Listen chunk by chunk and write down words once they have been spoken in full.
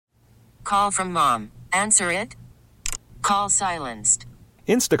Call from mom. Answer it. Call silenced.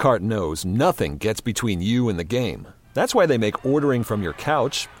 Instacart knows nothing gets between you and the game. That's why they make ordering from your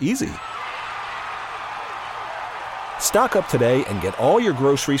couch easy. Stock up today and get all your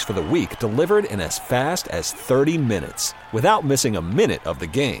groceries for the week delivered in as fast as 30 minutes without missing a minute of the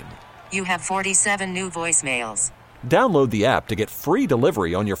game. You have 47 new voicemails. Download the app to get free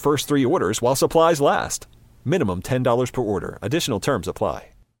delivery on your first 3 orders while supplies last. Minimum $10 per order. Additional terms apply.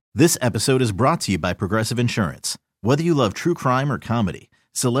 This episode is brought to you by Progressive Insurance. Whether you love true crime or comedy,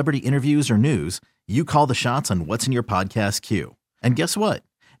 celebrity interviews or news, you call the shots on what's in your podcast queue. And guess what?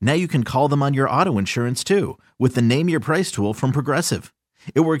 Now you can call them on your auto insurance too with the Name Your Price tool from Progressive.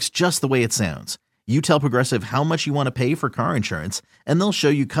 It works just the way it sounds. You tell Progressive how much you want to pay for car insurance, and they'll show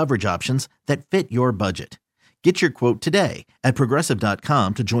you coverage options that fit your budget. Get your quote today at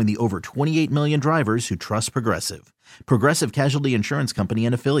Progressive.com to join the over 28 million drivers who trust Progressive. Progressive Casualty Insurance Company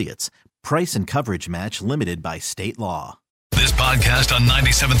and Affiliates. Price and coverage match limited by state law. This podcast on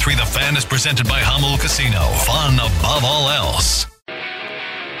 97.3 The Fan is presented by Hummel Casino. Fun above all else.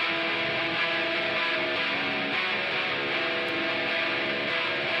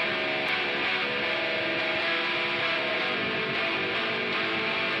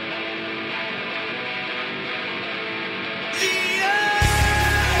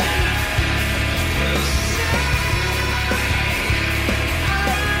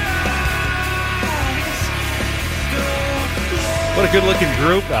 What a good-looking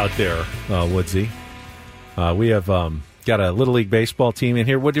group out there, Woodsy. We have got a Little League baseball team in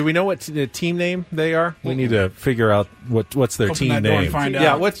here. Do we know what team name they are? We need to figure out what's their team name.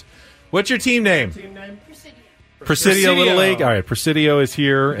 Yeah, what's your team name? Presidio Little League. All right, Presidio is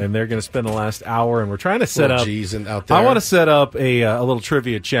here, and they're going to spend the last hour, and we're trying to set up. Out there. I want to set up a little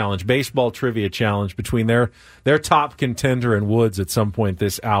trivia challenge, baseball trivia challenge between their top contender and Woods at some point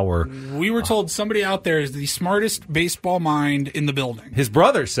this hour. We were told somebody out there is the smartest baseball mind in the building. His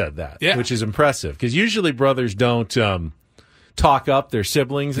brother said that, which is impressive because usually brothers don't talk up their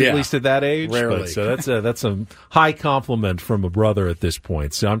siblings, at least at that age. Rarely. But, so that's a high compliment from a brother at this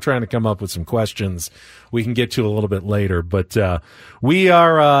point. So I'm trying to come up with some questions we can get to a little bit later. But we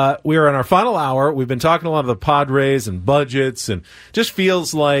are in our final hour. We've been talking a lot of the Padres and budgets, and just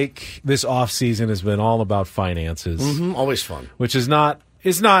feels like this offseason has been all about finances. Mm-hmm. Always fun. Which is not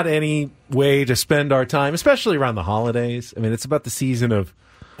any way to spend our time, especially around the holidays. I mean, it's about the season of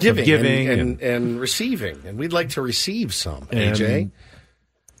giving and receiving, and we'd like to receive some. AJ,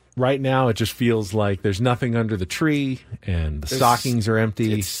 right now it just feels like there's nothing under the tree, and the stockings are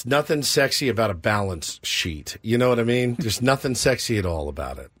empty. It's nothing sexy about a balance sheet. You know what I mean? There's nothing sexy at all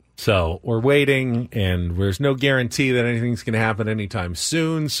about it. So we're waiting, and there's no guarantee that anything's going to happen anytime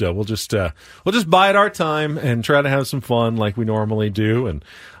soon. So we'll just bide our time and try to have some fun like we normally do, and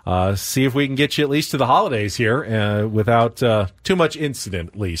see if we can get you at least to the holidays here without too much incident,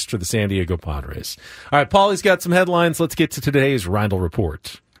 at least for the San Diego Padres. All right, Paulie's got some headlines. Let's get to today's Reindl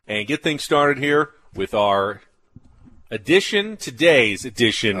Report and get things started here with our today's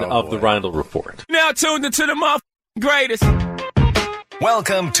edition of the Reindl Report. Now tuned into the greatest.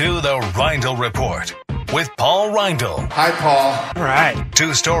 Welcome to the Reindl Report with Paul Reindl. Hi, Paul. All right.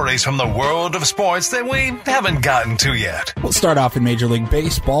 2 stories from the world of sports that we haven't gotten to yet. We'll start off in Major League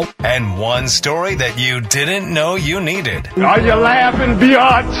Baseball. And 1 story that you didn't know you needed. Are you laughing,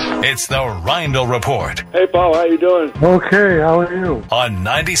 biatch? It's the Reindl Report. Hey, Paul, how you doing? Okay, how are you? On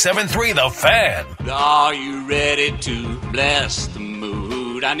 97.3 The Fan. Are you ready to bless the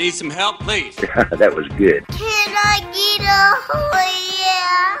mood? I need some help, please. That was good. Can I get a yeah? Oh,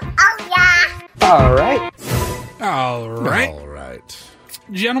 yeah. All right. All right.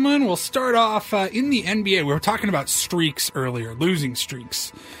 Gentlemen, we'll start off in the NBA. We were talking about streaks earlier, losing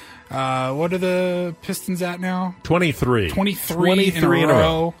streaks. What are the Pistons at now? 23 in a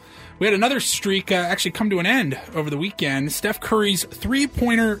row. We had another streak actually come to an end over the weekend. Steph Curry's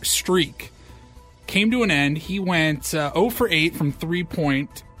three-pointer streak came to an end. He went 0 for 8 from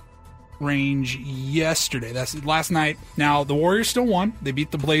three-point range yesterday. That's last night. Now, the Warriors still won. They beat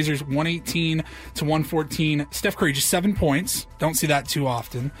the Blazers 118 to 114. Steph Curry, just 7 points. Don't see that too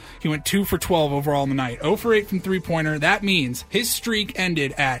often. He went 2 for 12 overall in the night. 0 for 8 from three-pointer. That means his streak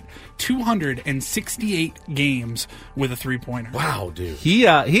ended at 268 games with a three-pointer. Wow, dude. He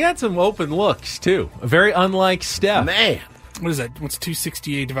had some open looks, too. Very unlike Steph. Man. What is that? What's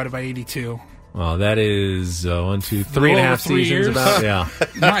 268 divided by 82? Well, that is 1, 2, 3.5 seasons years? about. Yeah.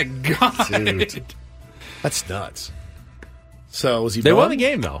 My God. Dude. That's nuts. So, was he They bummed? won the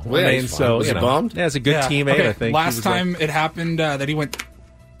game, though. Well, I mean, was he bummed? Yeah, it's a good teammate, okay. I think. Last time it happened that he went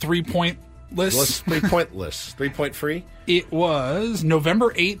 3-point list. 3-point list. 3-point free? It was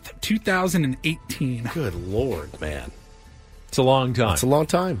November 8th, 2018. Good Lord, man. It's a long time. It's a long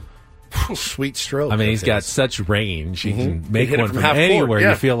time. Sweet stroke. I mean, he's got such range. He can make hit it one from from half court, anywhere.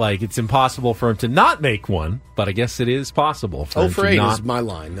 yeah. You feel like it's impossible for him to not make one, but I guess it is possible for him for to 8 not. is my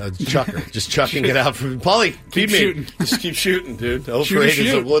line. Chucker. Just chucking it out from Paulie. Keep feed me. shooting. Just keep shooting, dude. 0 for Shooters 8 is a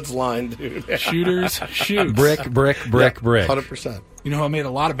shoot. Woods line, dude. Shooters shoot. Brick. 100%. You know who made a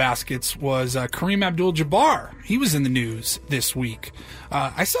lot of baskets was Kareem Abdul-Jabbar. He was in the news this week.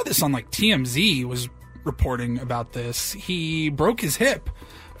 I saw this on TMZ was reporting about this. He broke his hip,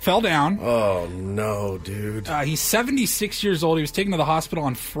 fell down. Oh, no, dude. He's 76 years old. He was taken to the hospital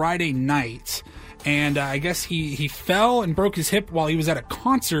on Friday night. And I guess he fell and broke his hip while he was at a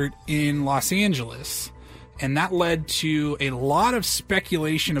concert in Los Angeles. And that led to a lot of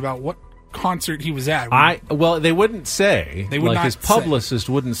speculation about what concert he was at. They wouldn't say. They would not his publicist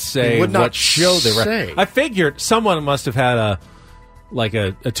wouldn't say would not what show they were. say. I figured someone must have had a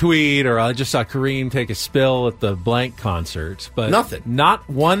tweet, or I just saw Kareem take a spill at the blank concert, but nothing. Not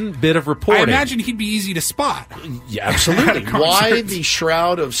one bit of reporting. I imagine he'd be easy to spot. Yeah, absolutely. Why the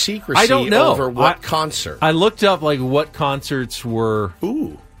shroud of secrecy I don't know. over what concert? I looked up what concerts were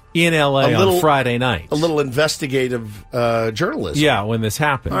in LA on Friday night. A little investigative journalism. Yeah, when this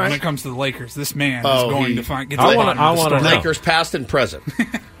happened. When it comes to the Lakers, this man is going to get to I the want bottom of the to story. know. Lakers past and present.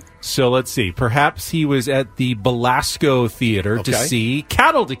 So let's see. Perhaps he was at the Belasco Theater to see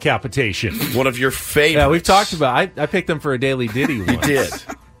cattle decapitation. One of your favorites. Yeah, we've talked about. I picked them for a Daily Ditty once. You did.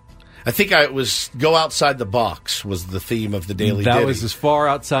 I think it was "Go Outside the Box" was the theme of the Daily Ditty. That was as far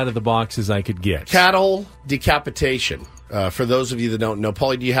outside of the box as I could get. Cattle decapitation. For those of you that don't know,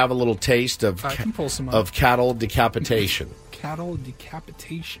 Paulie, do you have a little taste of I can pull some up. of cattle decapitation? Cattle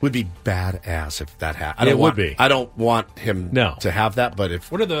decapitation Would be badass if that happened. It would be. I don't want him to have that, but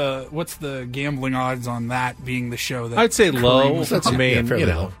if what's the gambling odds on that being the show? That I'd say low. Kareem- I mean, fairly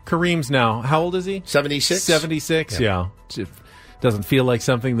low. Kareem's now, how old is he? 76? 76, yeah. It doesn't feel like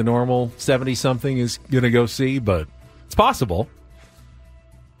something the normal 70-something is going to go see, but it's possible.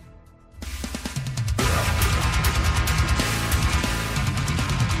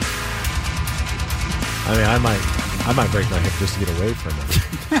 I mean, I might break my hip just to get away from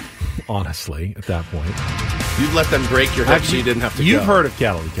it. Honestly, at that point. You'd let them break your hip so you didn't have to You've go. heard of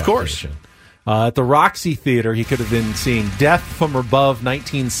cattle decapitation. Of course. At the Roxy Theater, he could have been seeing Death from Above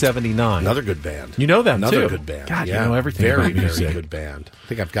 1979. Another good band. You know them, Another too. good band. God, yeah. you know everything Very, about music. very good band. I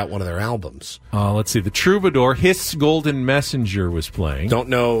think I've got one of their albums. Let's see. The Troubadour, Hiss Golden Messenger was playing. Don't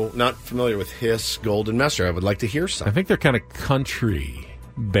know, not familiar with Hiss Golden Messenger. I would like to hear some. I think they're kind of country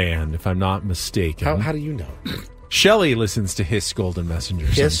band, if I'm not mistaken. How do you know? Shelley listens to Hiss Golden Messenger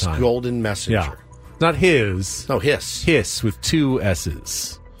Hiss sometime. Golden Messenger. Yeah. Not his. No, Hiss. Hiss with 2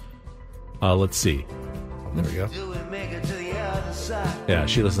 S's. Let's see. There we go. Yeah,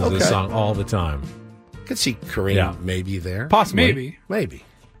 she listens to this song all the time. Could see Kareem maybe there. Possibly. Maybe.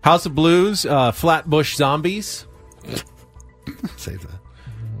 House of Blues, Flatbush Zombies. Save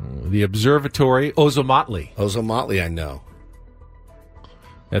that. The Observatory, Ozomatli. Ozomatli, I know.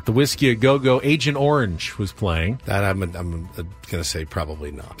 At the Whiskey A Go-Go, Agent Orange was playing. That I'm going to say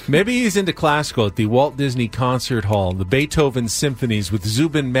probably not. Maybe he's into classical at the Walt Disney Concert Hall, the Beethoven Symphonies with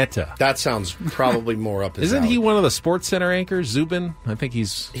Zubin Mehta. That sounds probably more up his Isn't alley. he one of the Sports Center anchors, Zubin? I think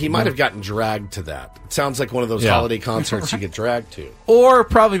he's... He might have gotten dragged to that. It sounds like one of those holiday concerts you get dragged to. Or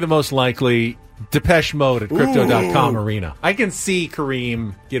probably the most likely, Depeche Mode at Crypto.com Arena. I can see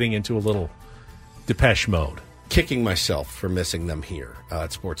Kareem getting into a little Depeche Mode. Kicking myself for missing them here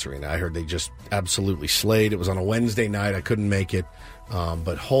at Sports Arena. I heard they just absolutely slayed. It was on a Wednesday night. I couldn't make it,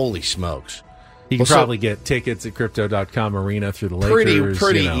 but holy smokes. You can probably get tickets at Crypto.com Arena through the Lakers.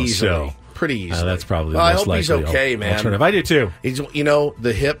 Pretty easily. So, pretty easily. That's probably the I most hope he's likely okay, man. alternative. I do too.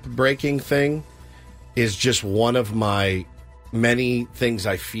 The hip breaking thing is just one of my many things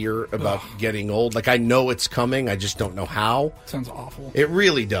I fear about getting old. Like, I know it's coming. I just don't know how. Sounds awful. It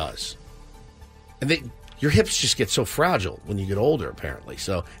really does. And your hips just get so fragile when you get older, apparently.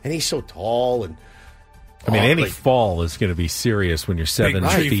 So, and he's so tall, and I mean, any fall is going to be serious when you're 7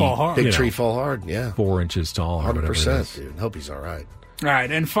 Big tree feet. fall hard. Big tree fall hard. Yeah, 4 inches tall. 100%, dude. Hope he's all right. All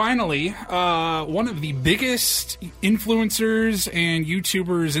right, and finally, one of the biggest influencers and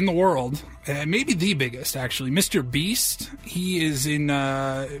YouTubers in the world, maybe the biggest, actually, Mr. Beast. He is in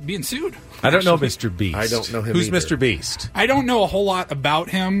being sued. I don't know Mr. Beast. I don't know him Who's either. Mr. Beast? I don't know a whole lot about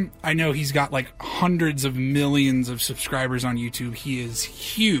him. I know he's got like hundreds of millions of subscribers on YouTube. He is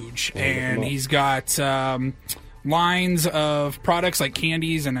huge, and he's got lines of products like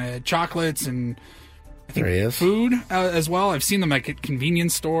candies and chocolates and There he is. Food as well. I've seen them like at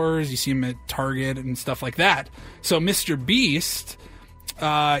convenience stores. You see them at Target and stuff like that. So Mr. Beast, he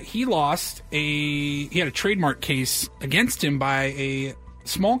had a trademark case against him by a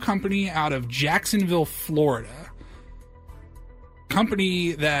small company out of Jacksonville, Florida.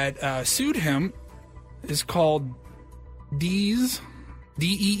 Company that sued him is called Dees,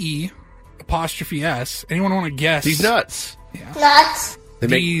 D-E-E, apostrophe S. Anyone want to guess? These nuts. Yeah. Nuts.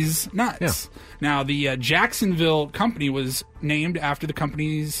 These nuts. Yeah. Now, the Jacksonville company was named after the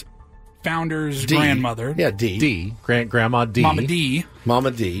company's founder's grandmother. Yeah, D. Grandma D.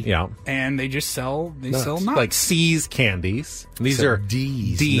 Mama D. Yeah. And they just sell nuts. Like C's candies. These are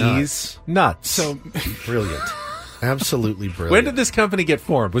D's nuts. So brilliant. Absolutely brilliant. When did this company get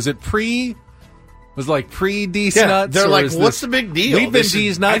formed? Was it pre D's Nuts? They're like, what's the big deal? We've been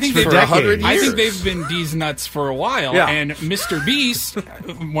D's Nuts for 100 years. I think they've been D's Nuts for a while. Yeah. And Mr. Beast,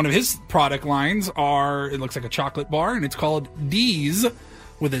 one of his product lines it looks like a chocolate bar, and it's called D's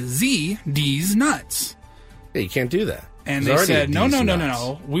with a Z, D's Nuts. Yeah, you can't do that. And they said,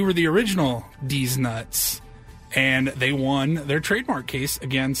 no. We were the original D's Nuts. And they won their trademark case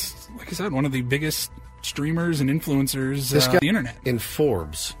against, like I said, one of the biggest streamers and influencers on the internet. In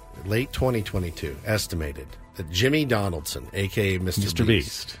Forbes, late 2022, estimated that Jimmy Donaldson, a.k.a. Mr.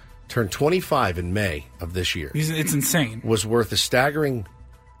 Beast, turned 25 in May of this year. It's insane. Was worth a staggering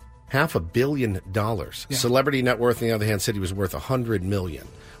 $500 million. Yeah. Celebrity net worth, on the other hand, said he was worth $100 million.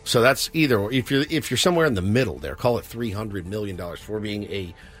 So that's either, if you're somewhere in the middle there, call it $300 million for being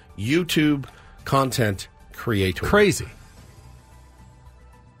a YouTube content creator. Crazy.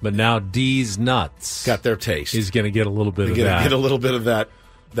 But now D's Nuts got their taste. He's going to get a little bit of that. Get a little bit of that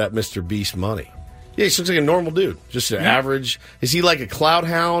Mr. Beast money. Yeah, he looks like a normal dude. Just an average. Is he like a clout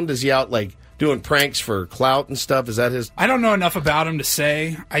hound? Is he out like doing pranks for clout and stuff? Is that his? I don't know enough about him to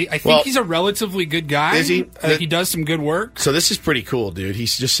say. I think he's a relatively good guy. Is he? He does some good work. So this is pretty cool, dude. He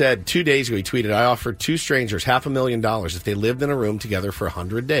just said 2 days ago, he tweeted, I offered two strangers $500,000 if they lived in a room together for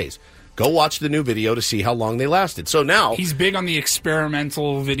 100 days. Go watch the new video to see how long they lasted. So now he's big on the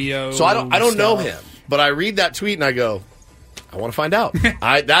experimental video. So I don't know him, but I read that tweet and I go, I want to find out.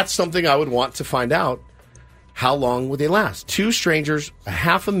 That's something I would want to find out. How long would they last? Two strangers,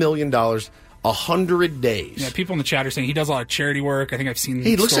 $500,000, 100 days. Yeah, people in the chat are saying he does a lot of charity work. I think I've seen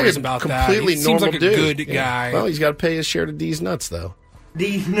he looks stories like a about completely that. He normal seems like a dude. good guy. Well, he's got to pay his share to D's Nuts, though.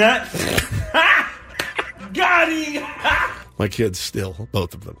 D's Nuts. Got him. My kids still,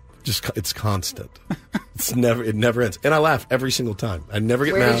 both of them. It's constant. It never ends. And I laugh every single time. I never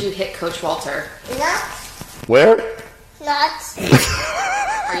get mad. Where did you hit Coach Walter? Nuts. Where? Nuts.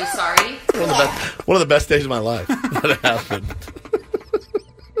 Are you sorry? One of the best days of my life. That happened.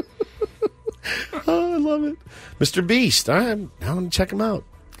 Oh, I love it. Mr. Beast. All right, now I'm going to check him out.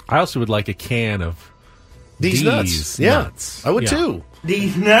 I also would like a can of D's Nuts. Nuts. Yeah, I would too.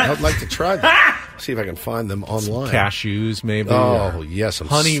 D's Nuts. I'd like to try them. See if I can find them online. Some cashews, maybe. Oh, yes.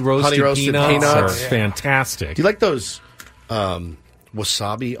 Honey roasted peanuts are fantastic. Do you like those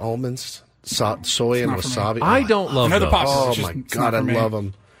wasabi almonds? Soy and wasabi? I don't love those. Oh, my God, I love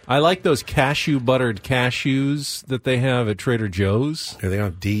them. I like those buttered cashews that they have at Trader Joe's. Here they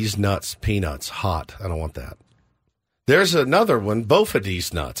are. D's Nuts Peanuts. Hot. I don't want that. There's another one. Bofa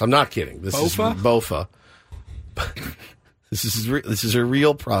D's Nuts. I'm not kidding. This is Bofa. This is a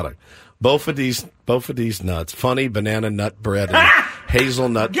real product. Bofa D's Nuts. Funny banana nut bread and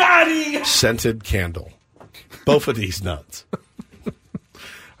hazelnut scented candle. Bofa D's Nuts.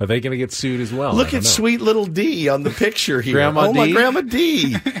 Are they going to get sued as well? Look at sweet little D on the picture here. Grandma D? My Grandma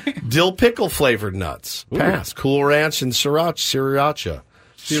D. Dill pickle flavored nuts. Ooh. Pass. Cool Ranch and sriracha.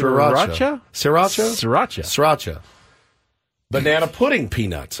 Sriracha. Banana pudding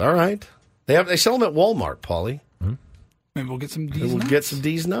peanuts. All right. They sell them at Walmart, Paulie. Maybe we'll get some D's Nuts. We'll get some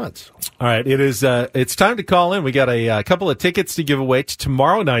D's Nuts. All right, it's time to call in. We got a couple of tickets to give away to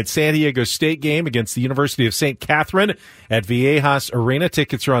tomorrow night San Diego State game against the University of St. Catherine at Viejas Arena.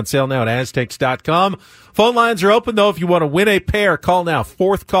 Tickets are on sale now at Aztecs.com. Phone lines are open, though. If you want to win a pair, call now.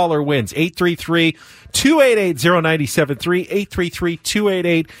 Fourth caller wins. 833-288-0973.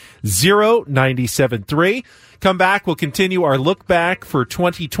 833-288-0973. Come back. We'll continue our look back for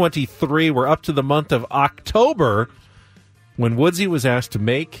 2023. We're up to the month of October, when Woodsy was asked to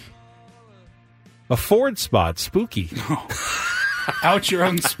make a Ford spot spooky. Out your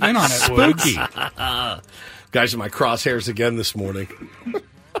own spin on it, spooky. Guys, my crosshairs again this morning.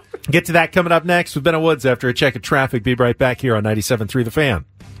 Get to that coming up next with Ben Woods after a check of traffic. Be right back here on 97.3 The Fan.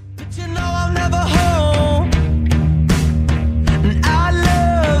 But you know I'm never home. And I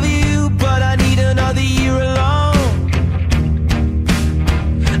love you, but I need another year alone.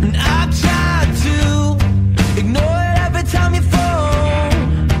 And I tried to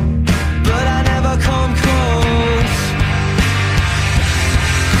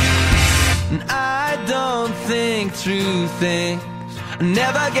through things. I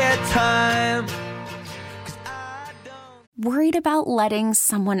never get time. Worried about letting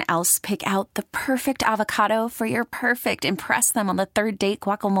someone else pick out the perfect avocado for your perfect impress them on the third date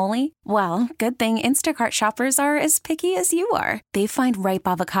guacamole? Well, good thing Instacart shoppers are as picky as you are. They find ripe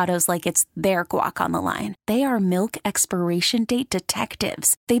avocados like it's their guac on the line. They are milk expiration date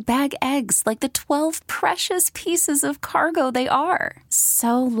detectives. They bag eggs like the 12 precious pieces of cargo they are.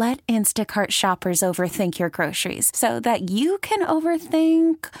 So let Instacart shoppers overthink your groceries so that you can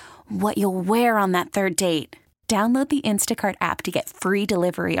overthink what you'll wear on that third date. Download the Instacart app to get free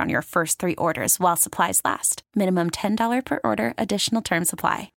delivery on your first 3 orders while supplies last. Minimum $10 per order. Additional terms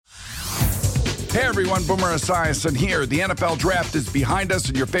apply. Hey everyone, Boomer Esiason here. The NFL Draft is behind us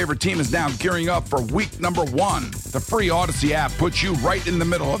and your favorite team is now gearing up for week number 1. The free Odyssey app puts you right in the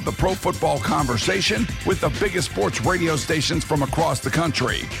middle of the pro football conversation with the biggest sports radio stations from across the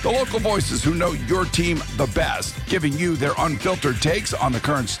country. The local voices who know your team the best, giving you their unfiltered takes on the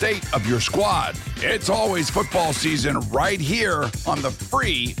current state of your squad. It's always football season right here on the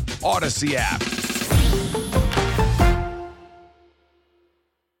free Odyssey app.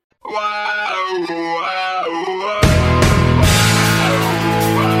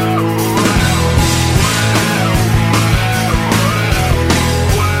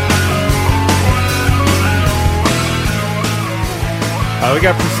 We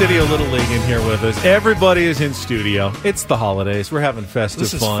got Presidio Little League in here with us. Everybody is in studio. It's the holidays. We're having festive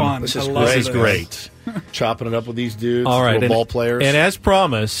fun. This is great. Chopping it up with these dudes. All right, ball players. And as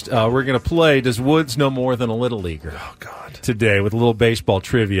promised, we're going to play Does Woods Know More Than a Little Leaguer? Oh, God. Today with a little baseball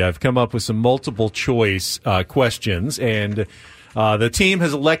trivia. I've come up with some multiple choice questions, and the team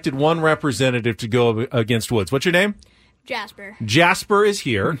has elected one representative to go against Woods. What's your name? Jasper. Jasper is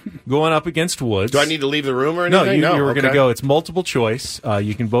here, going up against Woods. Do I need to leave the room or anything? No, you were going to go. It's multiple choice.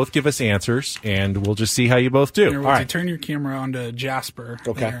 You can both give us answers, and we'll just see how you both do. All right. Turn your camera on to Jasper.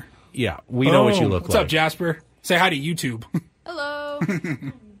 Okay. There. Yeah, we know what you look What's like. up, Jasper? Say hi to YouTube. Hello.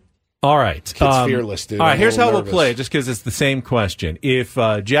 All right. Kid's fearless, dude. All right, I'm here's a little how nervous. we'll play, just because it's the same question. If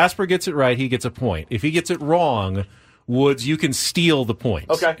Jasper gets it right, he gets a point. If he gets it wrong, Woods, you can steal the points.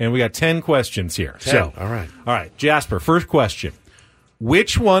 Okay. And we got 10 questions here. 10. So, All right, Jasper, first question.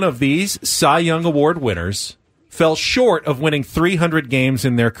 Which one of these Cy Young Award winners fell short of winning 300 games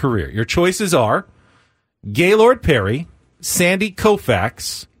in their career? Your choices are Gaylord Perry, Sandy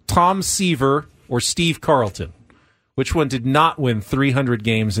Koufax, Tom Seaver, or Steve Carlton. Which one did not win 300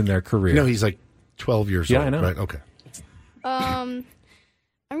 games in their career? No, he's like 12 years old. Yeah, I know. Right? Okay. I'm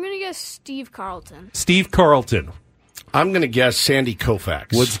going to guess Steve Carlton. Steve Carlton. I'm going to guess Sandy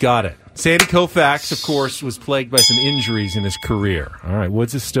Koufax. Woods got it. Sandy Koufax, of course, was plagued by some injuries in his career. All right,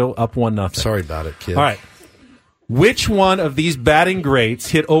 Woods is still up 1-0. Sorry about it, kid. All right. Which one of these batting greats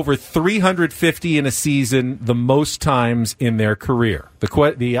hit over 350 in a season the most times in their career?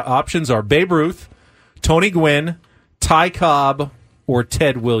 The options are Babe Ruth, Tony Gwynn, Ty Cobb, or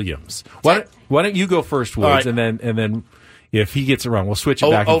Ted Williams. Why don't you go first, Woods, right. and then if he gets it wrong, we'll switch it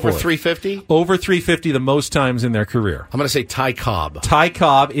back and forth. Over 350? Over 350 the most times in their career. I'm going to say Ty Cobb. Ty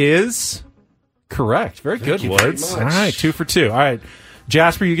Cobb is correct. Very good, Woods. All right, 2 for 2. All right,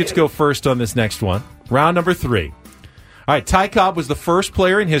 Jasper, you get to go first on this next one. Round number 3. All right, Ty Cobb was the first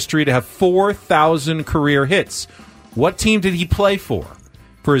player in history to have 4,000 career hits. What team did he play for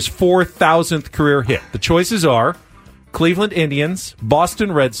his 4,000th career hit? The choices are Cleveland Indians,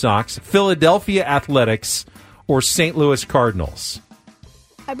 Boston Red Sox, Philadelphia Athletics, or St. Louis Cardinals.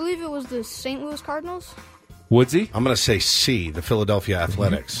 I believe it was the St. Louis Cardinals. Woodsy? I'm going to say C, the Philadelphia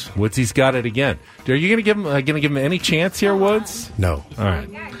Athletics. Woodsy's got it again. Are you going to give him any chance here, Woods? No. All right.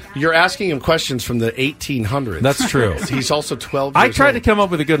 You're asking him questions from the 1800s. That's true. He's also 12 years I tried old. to come up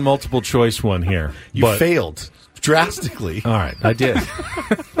with a good multiple choice one here. You failed drastically. All right, I did.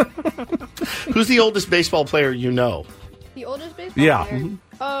 Who's the oldest baseball player you know? The oldest baseball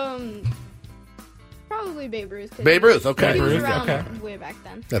player? Probably Babe Ruth. Babe Ruth, okay. He was Babe Ruth, around okay. way back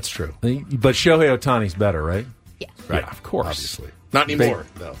then. That's true. But Shohei Ohtani's better, right? Yeah. Right. Yeah, of course. Obviously. Not anymore,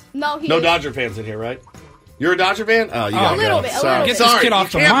 though. No, he No is. Dodger fans in here, right? You're a Dodger fan? Oh, you gotta a little go. bit. Sorry. Get this kid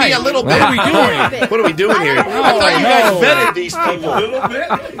off you the can't be mic. a little bit. What are we doing? What are we doing here? I thought you guys vetted these people. A little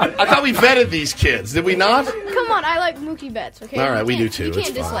bit? I thought we vetted these kids. Did we not? Come on, I like Mookie Betts, okay? All right, we do You too. can't It's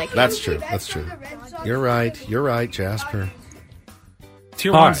fine. dislike him. That's true. That's true. You're right. You're right, Jasper.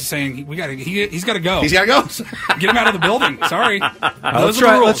 Tier All 1's right. saying he's got to go. He's got to go. Get him out of the building. Sorry. Let's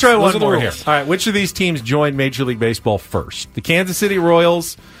try one more here. All right, which of these teams joined Major League Baseball first? The Kansas City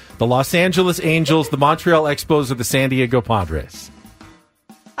Royals, the Los Angeles Angels, the Montreal Expos, or the San Diego Padres?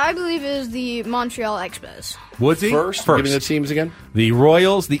 I believe it is the Montreal Expos. Woodsy? First. Give me the teams again. The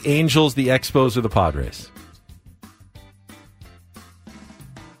Royals, the Angels, the Expos, or the Padres?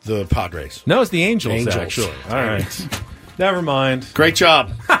 the Padres? No, it's the Angels, Angels. actually. All right. Never mind. Great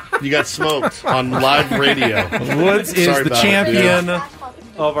job. You got smoked on live radio. Woods is the champion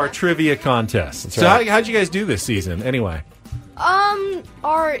of our trivia contest. That's so right. how'd you guys do this season, anyway?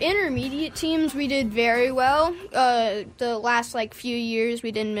 Our intermediate teams, we did very well. The last few years,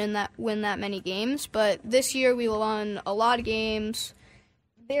 we didn't win that many games, but this year we won a lot of games.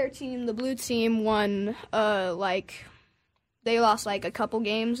 Their team, the blue team, won they lost a couple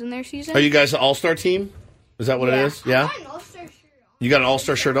games in their season. Are you guys an all-star team? Is that what it is? Yeah. You got an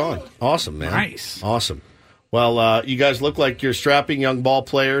all-star shirt on. Awesome, man. Nice. Awesome. Well, you guys look like you're strapping young ball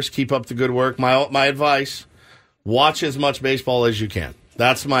players. Keep up the good work. My advice: watch as much baseball as you can.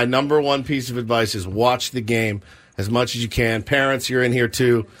 That's my number one piece of advice: is watch the game as much as you can. Parents, you're in here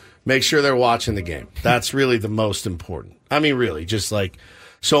too. Make sure they're watching the game. That's really the most important. I mean, really, just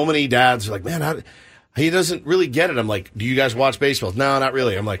so many dads are like, man, he doesn't really get it. I'm like, do you guys watch baseball? No, not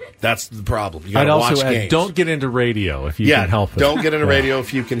really. I'm like, that's the problem. You got to watch games. Don't get into radio if you can help it. Don't get into radio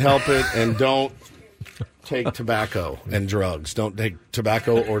if you can help it, and don't take tobacco and drugs. Don't take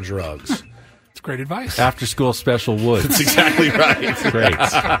tobacco or drugs. It's great advice. After school special Woods. That's exactly right. Great.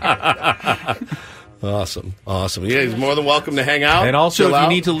 Awesome. Yeah, he's more than welcome to hang out. And also, if you out.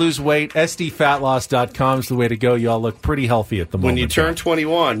 need to lose weight, sdfatloss.com is the way to go. You all look pretty healthy at the moment. When you turn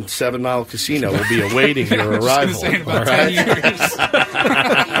 21, 7 Mile Casino will be awaiting your arrival. About 10 years.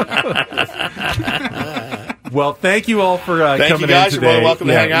 Well, thank you all for coming in today. Thank you guys. You're more than welcome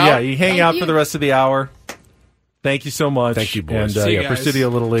to hang out. Yeah, you hang out for the rest of the hour. Thank you so much. Thank you, boys. And See you guys. Presidio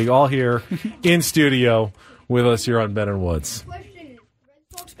Little League, all here in studio with us here on Ben and Woods.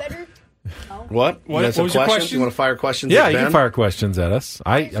 What? What You guys have was your questions? question? You want to fire questions Yeah, at you Ben? can fire questions at us.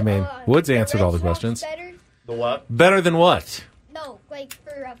 I mean, Woods answered all the questions. The what? Better than what? No, for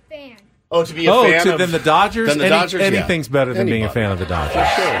a fan. Oh, to be a fan of... than the Dodgers? Than the Dodgers, yeah. Anything's better than being a Anybody. fan of the Dodgers.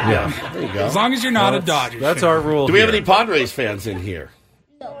 Sure. Yeah. There you go. As long as you're not a Dodgers That's fan. our rule. Do we have here. any Padres fans in here?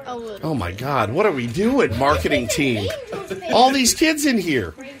 A little. Oh, my God. What are we doing, marketing team? All these kids in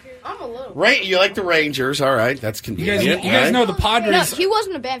here. I'm a little. You like the Rangers. All right. That's You convenient. guys right? know the No, Padres. he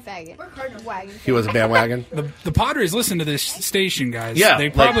wasn't a bandwagon. He was a bandwagon? The Padres listen to this station, guys. Yeah. They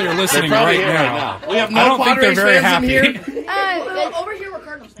probably are listening they're probably right here now. We have I no don't think they're Padres very fans in happy. here? Over here we're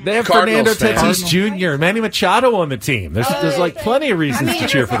Cardinals fans. They have Cardinals Fernando fans. Tatis Jr., Manny Machado on the team. There's plenty of reasons to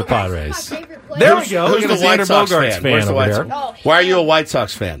cheer for the Padres. There we go. Who's We got the a White Xander Sox Bogaerts fan? Where's the over White there. Sox? Why are you a White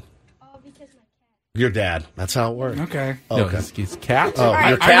Sox fan? Your dad. That's how it works. Okay. No, he's cat. Oh,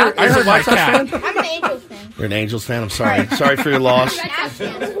 your I cat? heard Is it a my White Sox cat. fan? I'm an Angels fan. You're an Angels fan. I'm sorry. Sorry for your loss.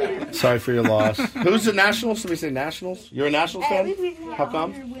 Sorry for your loss. Who's the Nationals? Somebody say Nationals? You're a Nationals fan? How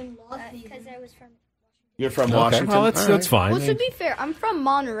come? Because I was from. You're from Okay. Washington. Well, that's fine. Well, to be fair, I'm from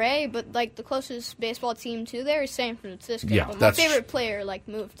Monterey, but the closest baseball team to there is San Francisco. Yeah, but my that's- favorite player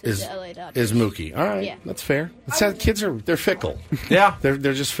moved to Is the LA Dodgers. is Mookie. All right. Yeah. That's fair. It's how kids they're fickle. Yeah. They're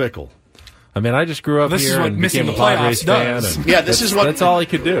just fickle. I mean, I just grew up This is here what and missing became a the playoffs Padres fan. does. And Yeah, this is what that's all he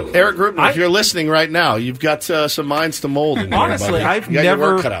could do. Eric Grubman, if you're listening right now, you've got some minds to mold in here, Honestly, buddy. I've you got your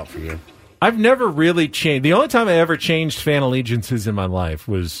never- work cut out for you. I've never really changed. The only time I ever changed fan allegiances in my life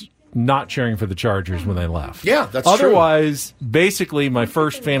was not cheering for the Chargers when they left. Yeah, that's Otherwise, basically, my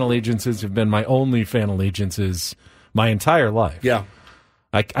first fan allegiances have been my only fan allegiances my entire life. Yeah.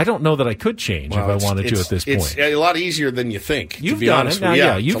 I don't know that I could change if I wanted to at this It's point. a lot easier than you think, You've to be done honest it. Now, with you.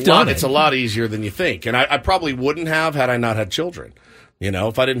 yeah, It's you've a lot- done it. It's a lot easier than you think. And I probably wouldn't have had I not had children. You know,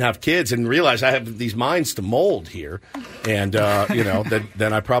 if I didn't have kids and realize I have these minds to mold here, and,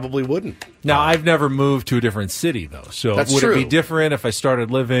 then I probably wouldn't. Now, I've never moved to a different city, though. So That's would it be true. different if I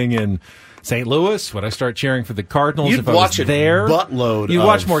started living in St. Louis? Would I start cheering for the Cardinals You'd if I watch was a there? buttload. You'd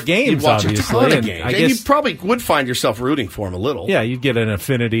watch more games, You'd watch obviously. a ton of and games. I And guess, you probably would find yourself rooting for them a little. yeah, you'd get an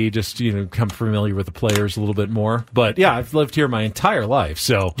affinity, just become familiar with the players a little bit more. But yeah, I've lived here my entire life,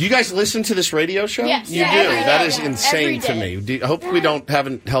 so Do you guys listen to this radio show? Yes. You Yeah, do. every day. That is Yeah. insane Every to day. me. I hope we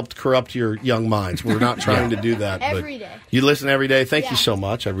haven't helped corrupt your young minds. We're not trying to do that. Every but day. You listen every day. Thank you Yeah. so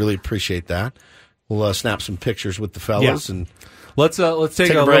much. I really appreciate that. We'll snap some pictures with the fellas Yeah. and let's take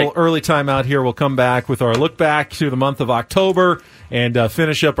Take a a break. little early time out here. We'll come back with our look back to the month of October and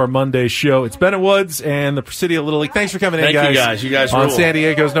finish up our Monday show. It's Ben and Woods and the Presidio Little League. Thanks for coming in, Thank guys. you guys. You guys on rule. San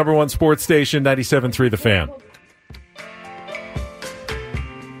Diego's #1 sports station, 97.3 The Fan.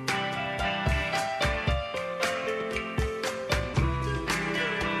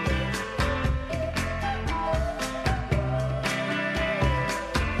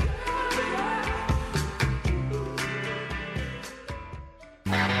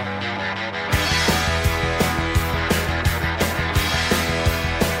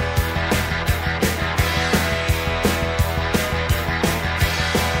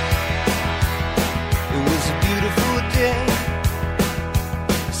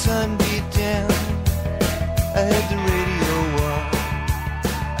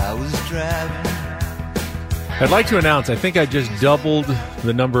 driving. I'd like to announce, I think I just doubled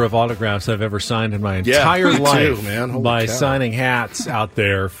the number of autographs I've ever signed in my entire life too, man. Holy by cow. signing hats out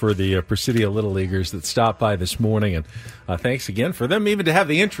there for the Presidio Little Leaguers that stopped by this morning. And thanks again for them even to have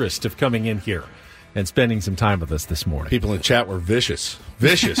the interest of coming in here and spending some time with us this morning. People in chat were vicious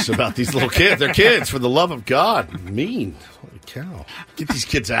about these little kids. They're kids, for the love of God. Mean. Holy cow. Get these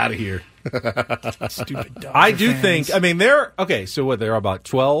kids out of here. Stupid Dodger I do fans. think, I mean, they're, okay, so what, they're about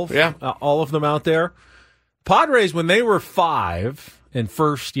 12? Yeah. All of them out there. Padres, when they were 5 and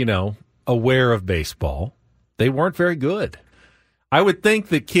first, aware of baseball, they weren't very good. I would think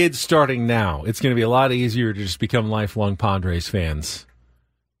that kids starting now, it's going to be a lot easier to just become lifelong Padres fans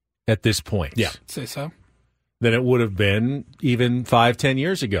at this point. Yeah. Say so. Than it would have been even 5-10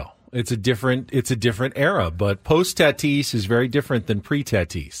 years ago. It's a different era, but post-Tatis is very different than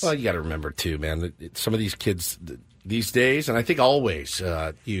pre-Tatis. Well, you got to remember, too, man, that some of these kids these days, and I think always,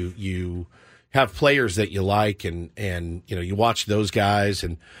 you have players that you like, and you watch those guys,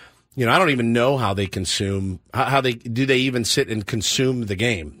 and I don't even know how they consume, how they even sit and consume the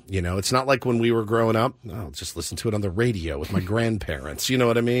game. It's not like when we were growing up. I'll just listen to it on the radio with my grandparents. You know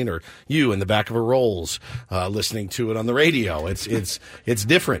what I mean? Or you in the back of a Rolls, listening to it on the radio. It's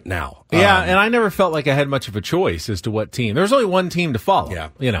different now. Yeah, and I never felt like I had much of a choice as to what team. There was only one team to follow. Yeah.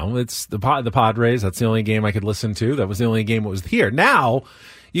 It's the Padres. That's the only game I could listen to. That was the only game that was here. Now,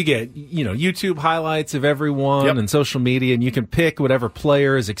 you get, YouTube highlights of everyone and social media, and you can pick whatever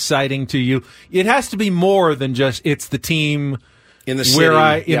player is exciting to you. It has to be more than just it's the team in the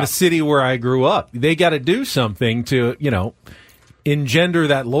city, the city where I grew up. They got to do something to, engender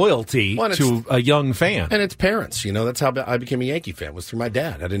that loyalty to a young fan. And it's parents. That's how I became a Yankee fan, was through my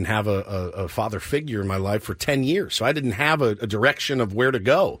dad. I didn't have a father figure in my life for 10 years, so I didn't have a direction of where to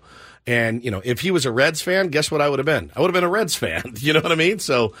go. And, if he was a Reds fan, guess what I would have been? I would have been a Reds fan. You know what I mean?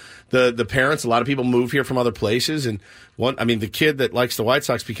 So the parents, a lot of people move here from other places. And the kid that likes the White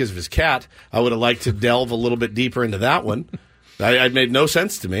Sox because of his cat, I would have liked to delve a little bit deeper into that one. It made no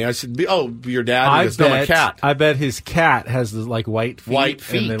sense to me. I said, your dad is not a cat. I bet his cat has white feet. White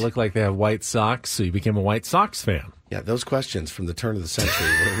feet. And they look like they have white socks, so you became a White Sox fan. Yeah, those questions from the turn of the century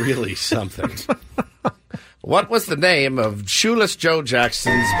were really something. What was the name of Shoeless Joe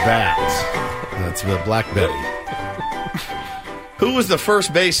Jackson's bat? That's the Black Betty. Who was the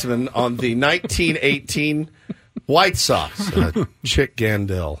first baseman on the 1918 White Sox? Chick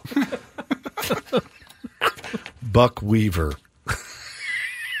Gandil. Buck Weaver.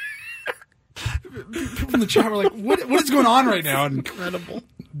 People in the chat were like, what is going on right now? And incredible.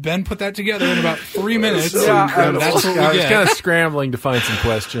 Ben put that together in about 3 minutes. I was kind of scrambling to find some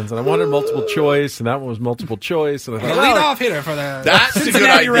questions, and I wanted multiple choice, and that one was multiple choice. And I thought, lead off hitter for the that's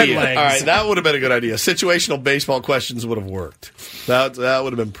Cincinnati a good Red idea. Legs. All right, that would have been a good idea. Situational baseball questions would have worked. That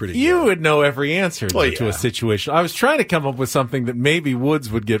would have been pretty good. You would know every answer to yeah. a situation. I was trying to come up with something that maybe Woods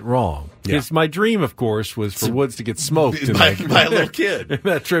would get wrong. Because my dream, of course, was for Woods to get smoked by a little kid in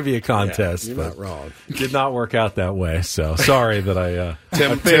that trivia contest. Yeah, you're not wrong. Did not work out that way. So sorry that I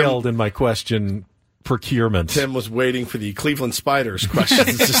failed in my question procurement. Tim was waiting for the Cleveland Spiders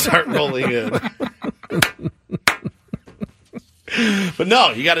questions to start rolling in. But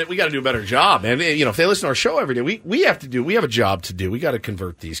no, we got to do a better job, man. If they listen to our show every day, we have a job to do. We got to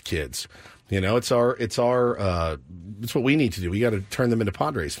convert these kids. It's what we need to do. We got to turn them into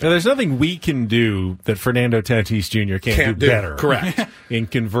Padres fans. Now, there's nothing we can do that Fernando Tatis Jr. can't do better. Correct. In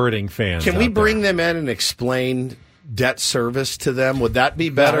converting fans. Can we bring them in and explain debt service to them? Would that be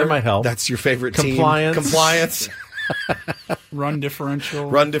better? That might help. That's your favorite Compliance. team? Compliance. Run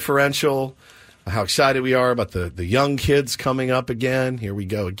differential. How excited we are about the young kids coming up again. Here we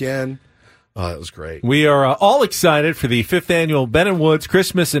go again. Oh, that was great. We are all excited for the 5th annual Ben & Woods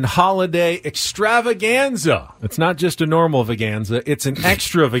Christmas and Holiday Extravaganza. It's not just a normal vaganza, it's an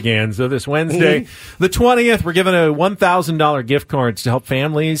extravaganza this Wednesday. The 20th, we're giving a $1,000 gift cards to help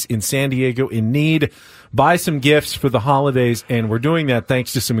families in San Diego in need. Buy some gifts for the holidays, and we're doing that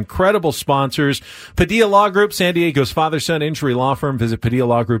thanks to some incredible sponsors. Padilla Law Group, San Diego's father-son injury law firm. Visit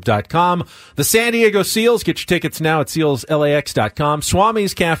PadillaLawGroup.com. The San Diego Seals, get your tickets now at SealsLAX.com.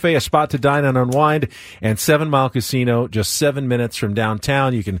 Swami's Cafe, a spot to dine and unwind. And 7 Mile Casino, just 7 minutes from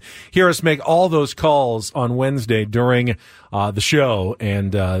downtown. You can hear us make all those calls on Wednesday during the show,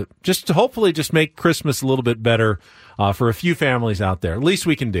 and just to hopefully just make Christmas a little bit better for a few families out there. At least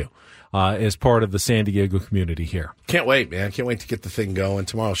we can do. As part of the San Diego community here. Can't wait, man. Can't wait to get the thing going.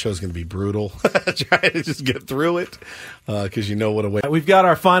 Tomorrow's show's going to be brutal. Try to just get through it because you know what away. We've got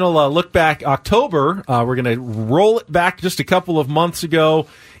our final look back October. We're going to roll it back just a couple of months ago,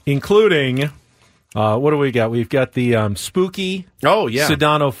 including What do we got? We've got the spooky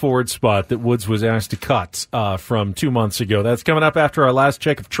Sedano Ford spot that Woods was asked to cut from 2 months ago. That's coming up after our last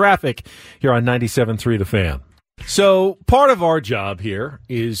check of traffic here on 97.3 The Fan. So part of our job here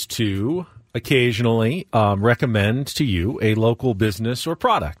is to occasionally recommend to you a local business or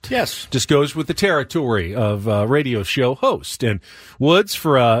product. Yes. Just goes with the territory of radio show host. And Woods,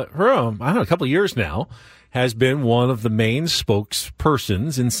 for I don't know, a couple of years now, has been one of the main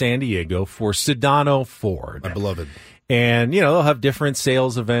spokespersons in San Diego for Sedano Ford. My beloved. And, they'll have different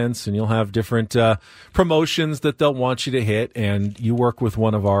sales events and you'll have different promotions that they'll want you to hit. And you work with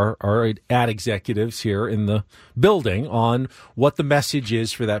one of our ad executives here in the building on what the message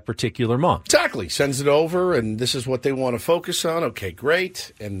is for that particular month. Exactly. Sends it over, and this is what they want to focus on. Okay,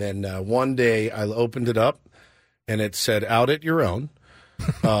 great. And then one day I opened it up, and it said, out at your own.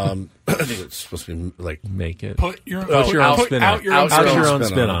 I think it's supposed to be like make it. Put your own spin on it. Out your own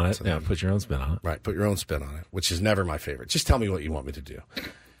spin on it. Yeah, put your own spin on it. Right, put your own spin on it, which is never my favorite. Just tell me what you want me to do.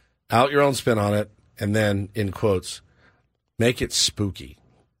 Out your own spin on it, and then, in quotes, make it spooky.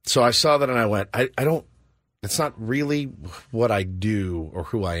 So I saw that and I went, I don't, it's not really what I do or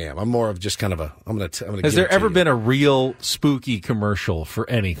who I am. I'm more of just kind of I'm going to Has there ever been a real spooky commercial for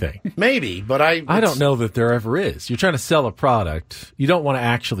anything? Maybe, but I don't know that there ever is. You're trying to sell a product. You don't want to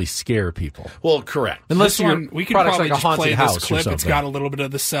actually scare people. Well, correct. Unless we could probably just play this clip. It's got a little bit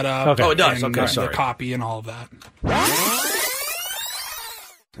of the setup. Okay. Oh, it does. And, okay, sorry. The copy and all of that.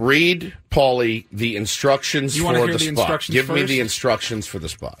 Read, Paulie, the instructions you for hear the the spot. Instructions Give first? me the instructions for the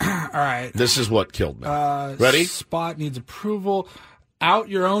spot. All right. This is what killed me. Ready? Spot needs approval. Out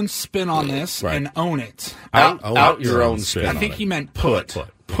your own spin on this and own it. Out your own spin. I think he meant put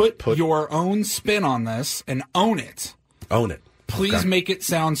your own spin on this and own it. Own it. Please make it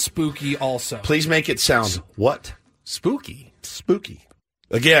sound spooky also. Please make it sound what? Spooky. Spooky.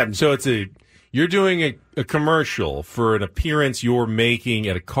 Again. So you're doing a commercial for an appearance you're making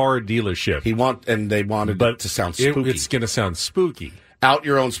at a car dealership. They wanted it to sound spooky. It's going to sound spooky. Out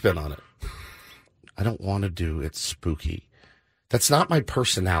your own spin on it. I don't want to do it spooky. That's not my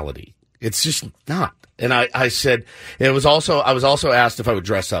personality. It's just not. And I said, I was also asked if I would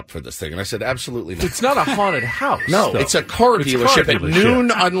dress up for this thing. And I said, absolutely not. It's not a haunted house. No, it's a car dealership at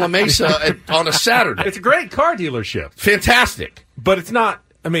noon on La Mesa on a Saturday. It's a great car dealership. Fantastic. But it's not,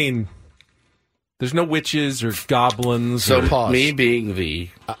 there's no witches or goblins. So me being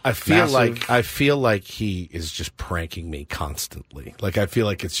I feel like he is just pranking me constantly. Like I feel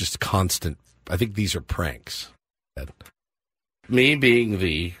like it's just constant. I think these are pranks. Me being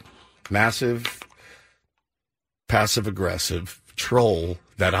the massive, passive-aggressive troll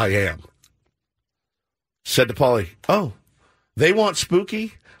that I am, said to Paulie, "Oh, they want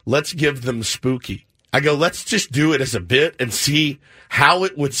spooky? Let's give them spooky." I go, let's just do it as a bit and see how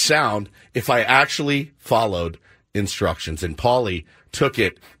it would sound if I actually followed instructions. And Paulie took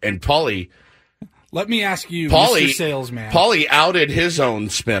it, and Paulie... Let me ask you, Mr. Salesman. Paulie outed his own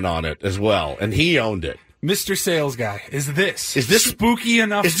spin on it as well, and he owned it. Mr. Sales Guy, is this spooky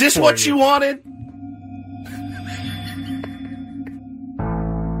enough? Is this what you wanted?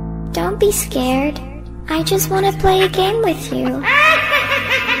 Don't be scared. I just want to play a game with you.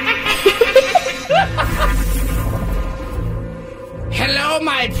 Hello,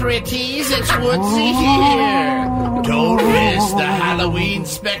 my pretties. It's Woodsy here. Don't miss the Halloween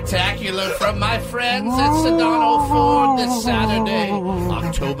spectacular from my friends at Sedano Ford this Saturday,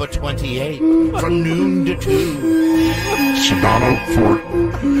 October 28th, from noon to 2. Sedano Ford.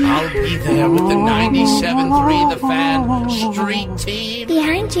 I'll be there with the 97.3 The Fan Street Team.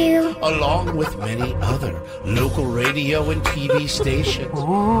 Behind you. Along with many other local radio and TV stations.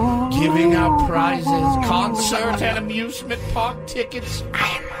 Giving out prizes, concert and amusement park tickets. I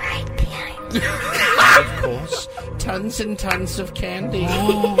am right behind you. Of course, tons and tons of candy.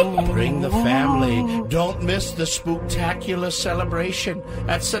 Bring the family. Don't miss the spooktacular celebration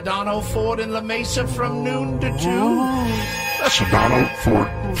at Sedano Ford in La Mesa from noon to 2. Sedano Ford.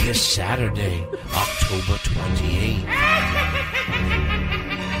 This Saturday, October 28th.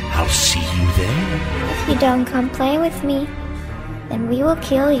 I'll see you there. If you don't come play with me, then we will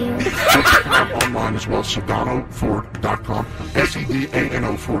kill you. Check out online as well, SedanoFord.com,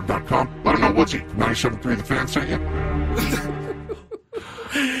 SEDANO Ford.com. Let them know Woodsy, 97.3 The Fan sent you.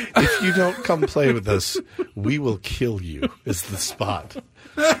 If you don't come play with us, we will kill you, is the spot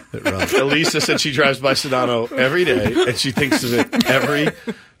that runs. Elisa said she drives by Sedano every day, and she thinks of it every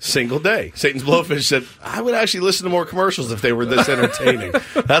single day. Satan's Blowfish said, I would actually listen to more commercials if they were this entertaining.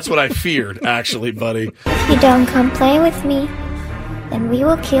 That's what I feared, actually, buddy. If you don't come play with me, then we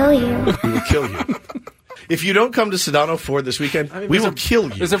will kill you. We will kill you. If you don't come to Sedano Ford this weekend, we will kill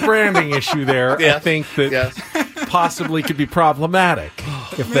you. There's a branding issue there. Yeah. I think that possibly could be problematic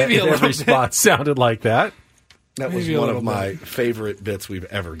if every spot sounded like that. That was one of my favorite bits we've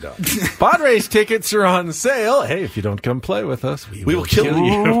ever done. Padres tickets are on sale. Hey, if you don't come play with us, we will kill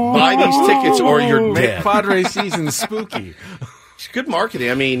you. Buy these tickets or you're dead. Make Padres season spooky. It's good marketing.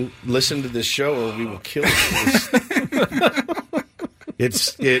 I mean, listen to this show or we will kill you.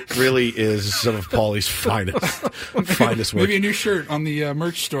 It really is some of Paulie's finest work. Maybe a new shirt on the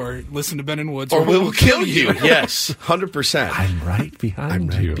merch store. Listen to Ben and Woods, or we will kill you. Yes, 100%. I'm right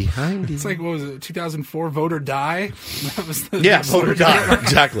behind you. It's like, what was it? 2004, Vote or Die. That was the Vote or Die.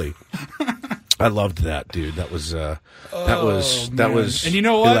 Exactly. I loved that, dude. That was that was. And you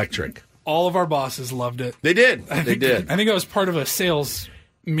know what? Electric. All of our bosses loved it. They did. They did. I think it was part of a sales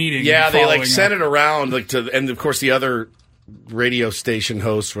meeting. Yeah, they sent it around and of course the other radio station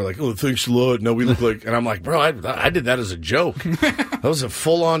hosts were like, "Oh, thanks a lot." No, we look like, and I'm like, "Bro, I did that as a joke. That was a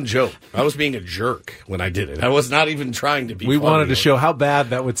full-on joke. I was being a jerk when I did it. I was not even trying to be. We wanted to show how bad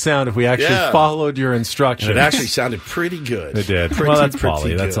that would sound if we actually followed your instructions. And it actually sounded pretty good. It did. Well, that's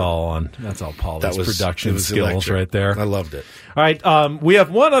Paulie. That's all Paulie's production skills electric. Right there. I loved it. All right, we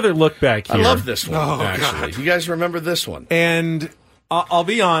have one other look back here. I love this one. Actually, you guys remember this one? And I'll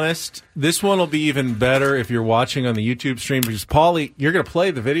be honest, this one will be even better if you're watching on the YouTube stream because, Paulie, you're going to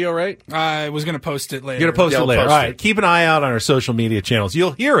play the video, right? I was going to post it later. You're going to post it later. All right, keep an eye out on our social media channels.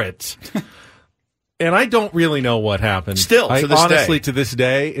 You'll hear it. And I don't really know what happened. Still, honestly, to this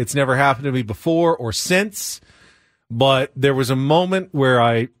day, it's never happened to me before or since. But there was a moment where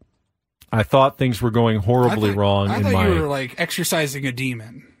I thought things were going horribly wrong. I thought you were like exercising a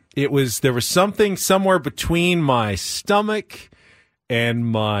demon. There was something somewhere between my stomach and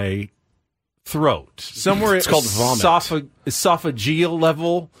my throat, somewhere it's called vomit. Esophageal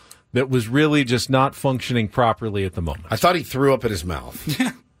level that was really just not functioning properly at the moment. I thought he threw up in his mouth.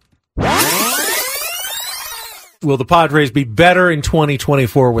 Will the Padres be better in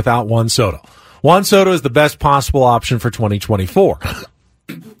 2024 without Juan Soto? Juan Soto is the best possible option for 2024.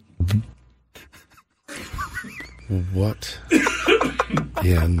 What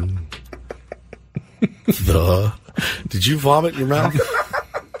in the... Did you vomit in your mouth?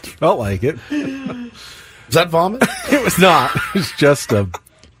 Felt like it. Was that vomit? It was not. It was just a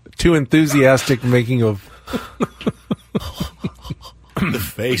too enthusiastic making of... The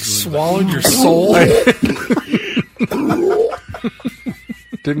face. Swallowed your soul?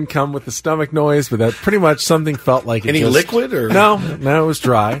 Didn't come with the stomach noise, but that pretty much something felt like it. Any liquid or no? It was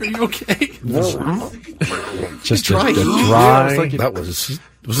dry. Are you okay? Just dry. A dry. That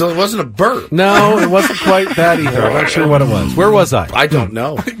wasn't a burp. No, it wasn't quite that either. I'm not sure what it was. Where was I? I don't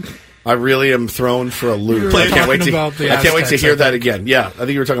know. I really am thrown for a loop. I can't wait to hear that again. Yeah, I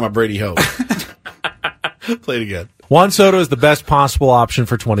think you were talking about Brady Hope. Play it again. Juan Soto is the best possible option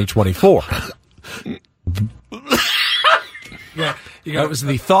for 2024. Yeah, that was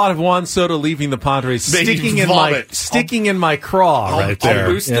the thought of Juan Soto leaving the Padres sticking in my craw right there.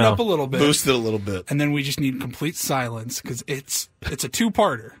 I'll boost it up a little bit. Boost it a little bit. And then we just need complete silence because it's a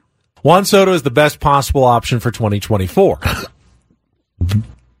two-parter. Juan Soto is the best possible option for 2024.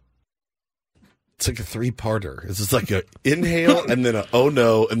 It's like a three-parter. It's just like a inhale and then a oh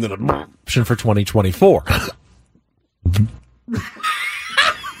no and then a option for 2024.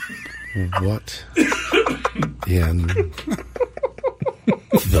 What in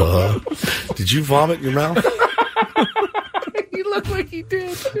the... Did you vomit in your mouth? You look like he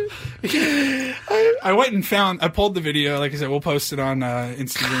did. I went and I pulled the video. Like I said, we'll post it on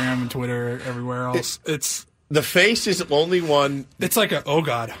Instagram and Twitter, everywhere else. The face is the only one. It's like oh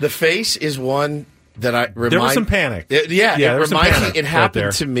God. The face is one that there was some panic. It reminds me. It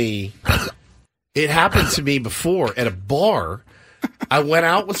happened to me. It happened to me before at a bar. I went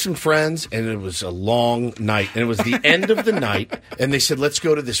out with some friends, and it was a long night, and it was the end of the night, and they said, let's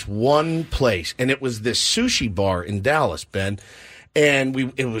go to this one place, and it was this sushi bar in Dallas, Ben,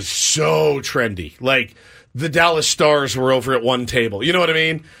 and it was so trendy. Like, the Dallas Stars were over at one table. You know what I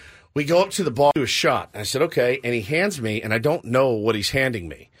mean? We go up to the bar, do a shot. I said, okay, and he hands me, and I don't know what he's handing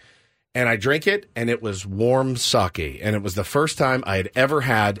me. And I drink it, and it was warm sake, and it was the first time I had ever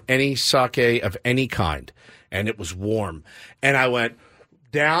had any sake of any kind. And it was warm. And I went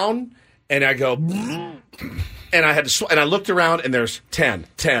down, and I go, and I had to, and I looked around, and there's 10,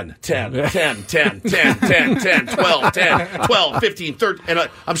 10, 10, 10, 10, 10, 10, 10, 12, 10, 12, 15, 13, and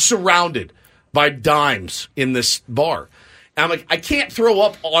I'm surrounded by dimes in this bar. And I'm like, I can't throw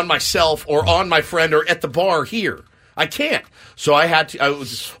up on myself or on my friend or at the bar here. I can't. So I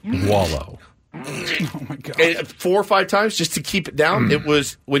was wallow. Oh my God. 4 or 5 times just to keep it down. It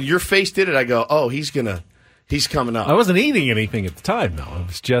was, when your face did it, I go, oh, he's going to He's coming up. I wasn't eating anything at the time, though. It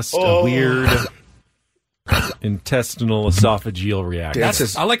was just a weird intestinal esophageal reaction.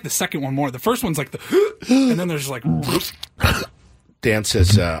 I like the second one more. The first one's like the, and then there's like. Dan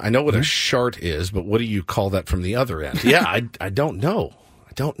says, I know what a shart is, but what do you call that from the other end? Yeah, I don't know.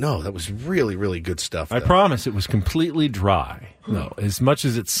 I don't know. That was really, really good stuff, though. I promise it was completely dry. No, as much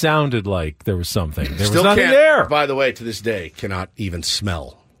as it sounded like there was something. There Still was nothing can't, there. By the way, to this day, cannot even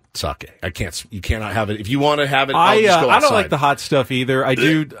smell sake. You cannot have it. If you want to have it, I just go outside. don't like the hot stuff either.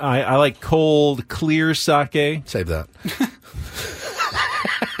 I like cold, clear sake. Save that.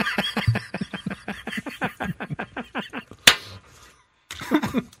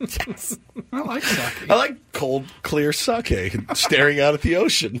 I like sake. I like cold, clear sake staring out at the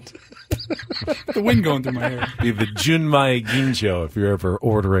ocean. The wind going through my hair. Be the Junmai Ginjo if you're ever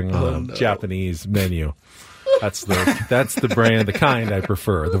ordering on a Japanese menu. That's the brand, the kind I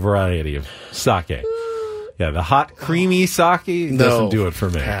prefer, the variety of sake. Yeah, the hot, creamy sake doesn't do it for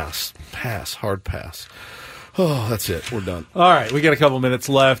me. Pass, hard pass. Oh, that's it. We're done. All right, we got a couple minutes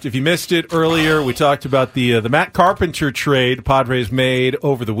left. If you missed it earlier, we talked about the Matt Carpenter trade Padres made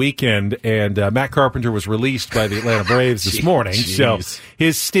over the weekend, and Matt Carpenter was released by the Atlanta Braves this morning. So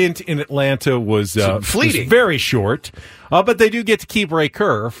his stint in Atlanta was fleeting, was very short, but they do get to keep Ray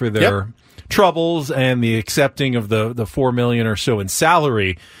Kerr for their troubles and the accepting of the $4 million or so in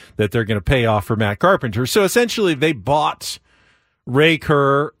salary that they're going to pay off for Matt Carpenter. So essentially, they bought Ray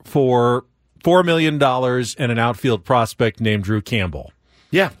Kerr for $4 million and an outfield prospect named Drew Campbell.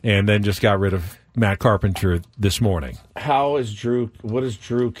 Yeah. And then just got rid of Matt Carpenter this morning. What does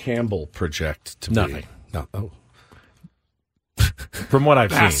Drew Campbell project to Nothing. be? No. Oh. From what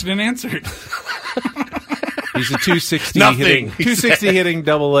I've Asked seen. and answered. He's a 260 Nothing, hitting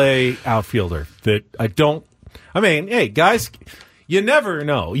double-A outfielder that hey, guys, you never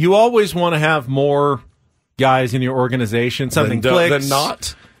know. You always want to have more guys in your organization. Something clicks. Than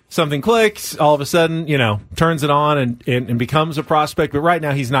not. Something clicks, all of a sudden, turns it on and becomes a prospect. But right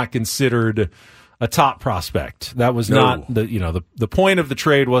now, he's not considered a top prospect. That was not the point of the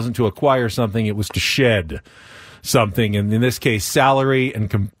trade wasn't to acquire something; it was to shed something. And in this case, salary and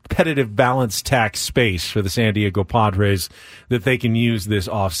competitive balance tax space for the San Diego Padres that they can use this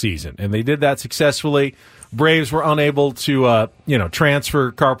offseason. And they did that successfully. Braves were unable to,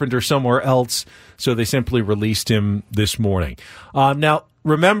 transfer Carpenter somewhere else, so they simply released him this morning. Now,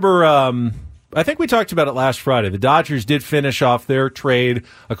 remember, I think we talked about it last Friday. The Dodgers did finish off their trade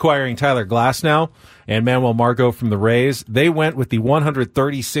acquiring Tyler Glasnow and Manuel Margot from the Rays. They went with the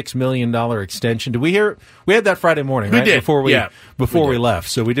 $136 million extension. Did we hear? We had that Friday morning, right? We did. Before we left.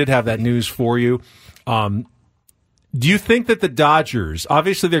 So we did have that news for you. Do you think that the Dodgers,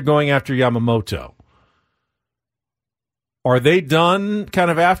 obviously they're going after Yamamoto, are they done kind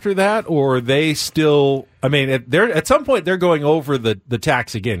of after that, or are they still? I mean, at some point they're going over the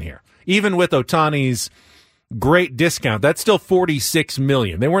tax again here. Even with Ohtani's great discount, that's still $46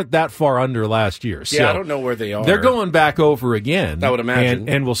 million. They weren't that far under last year. So I don't know where they are. They're going back over again. I would imagine,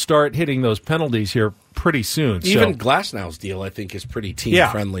 and we'll start hitting those penalties here pretty soon. Even Glasnow's deal, I think, is pretty team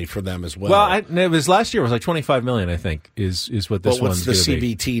friendly for them as well. Well, it was last year. It was like $25 million, I think, is what this one's going to be.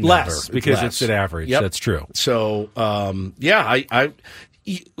 What's the CBT number? Less, because it's an average. Yep. That's true. So,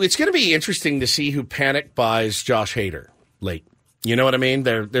 it's going to be interesting to see who panic buys Josh Hader late. You know what I mean?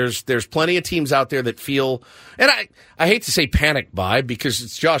 There's plenty of teams out there that feel, and I hate to say panic buy because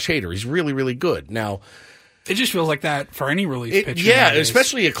it's Josh Hader. He's really, really good. Now, it just feels like that for any relief pitcher. Yeah, nowadays.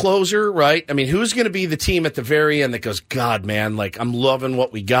 especially a closer, right? I mean, who's going to be the team at the very end that goes, God, man, like I'm loving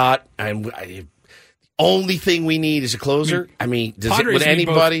what we got. Only thing we need is a closer. Would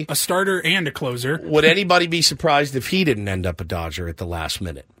anybody a starter and a closer? Would anybody be surprised if he didn't end up a Dodger at the last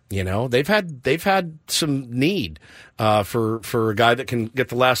minute? You know, they've had some need for a guy that can get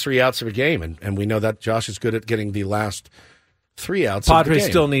the last 3 outs of a game, and we know that Josh is good at getting the last 3 outs. Padres of the game.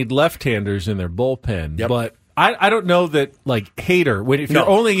 still need left-handers in their bullpen, but I don't know that like Hader. If you're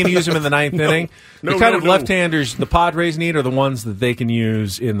only going to use him in the ninth inning, the kind of left-handers the Padres need are the ones that they can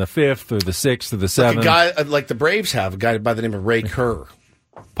use in the 5th or the 6th or the 7th. Like a guy like the Braves have, a guy by the name of Ray Kerr.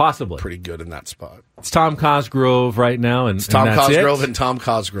 Possibly. Pretty good in that spot. It's Tom Cosgrove right now. It's Tom Cosgrove and Tom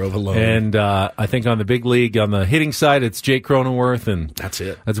Cosgrove alone. And I think on the big league, on the hitting side, it's Jake Cronenworth, and that's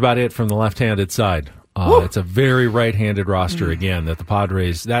it. That's about it from the left-handed side. It's a very right-handed roster, again, that the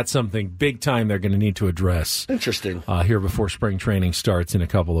Padres, that's something big time they're going to need to address. Interesting. Here before spring training starts in a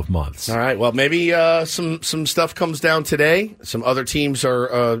couple of months. All right. Well, maybe some stuff comes down today. Some other teams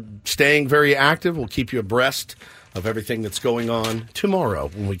are staying very active. We'll keep you abreast of everything that's going on tomorrow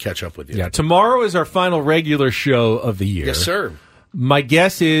when we catch up with you. Yeah, tomorrow is our final regular show of the year. Yes, sir. My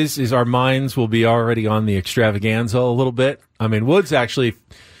guess is our minds will be already on the extravaganza a little bit. I mean, Woods actually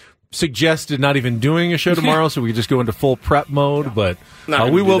suggested not even doing a show tomorrow, so we could just go into full prep mode. But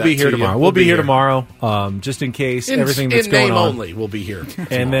we will be here tomorrow. We'll be here tomorrow, just in case everything that's going on. Only, we'll be here.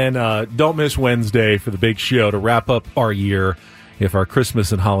 And then don't miss Wednesday for the big show to wrap up our year. If our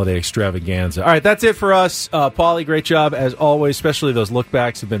Christmas and holiday extravaganza. All right, that's it for us. Paulie, great job as always, especially those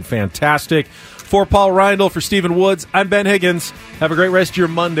lookbacks have been fantastic. For Paul Reindl, for Stephen Woods, I'm Ben Higgins. Have a great rest of your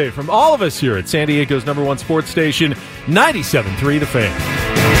Monday from all of us here at San Diego's #1 sports station, 97.3 The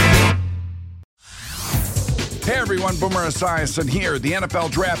Fan. Hey everyone, Boomer Esiason here. The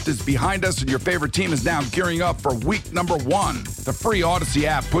NFL Draft is behind us and your favorite team is now gearing up for week number 1. The free Odyssey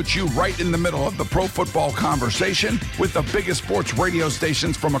app puts you right in the middle of the pro football conversation with the biggest sports radio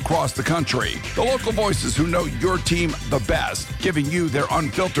stations from across the country. The local voices who know your team the best, giving you their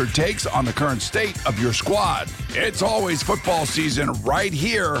unfiltered takes on the current state of your squad. It's always football season right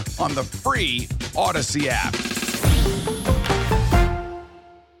here on the free Odyssey app.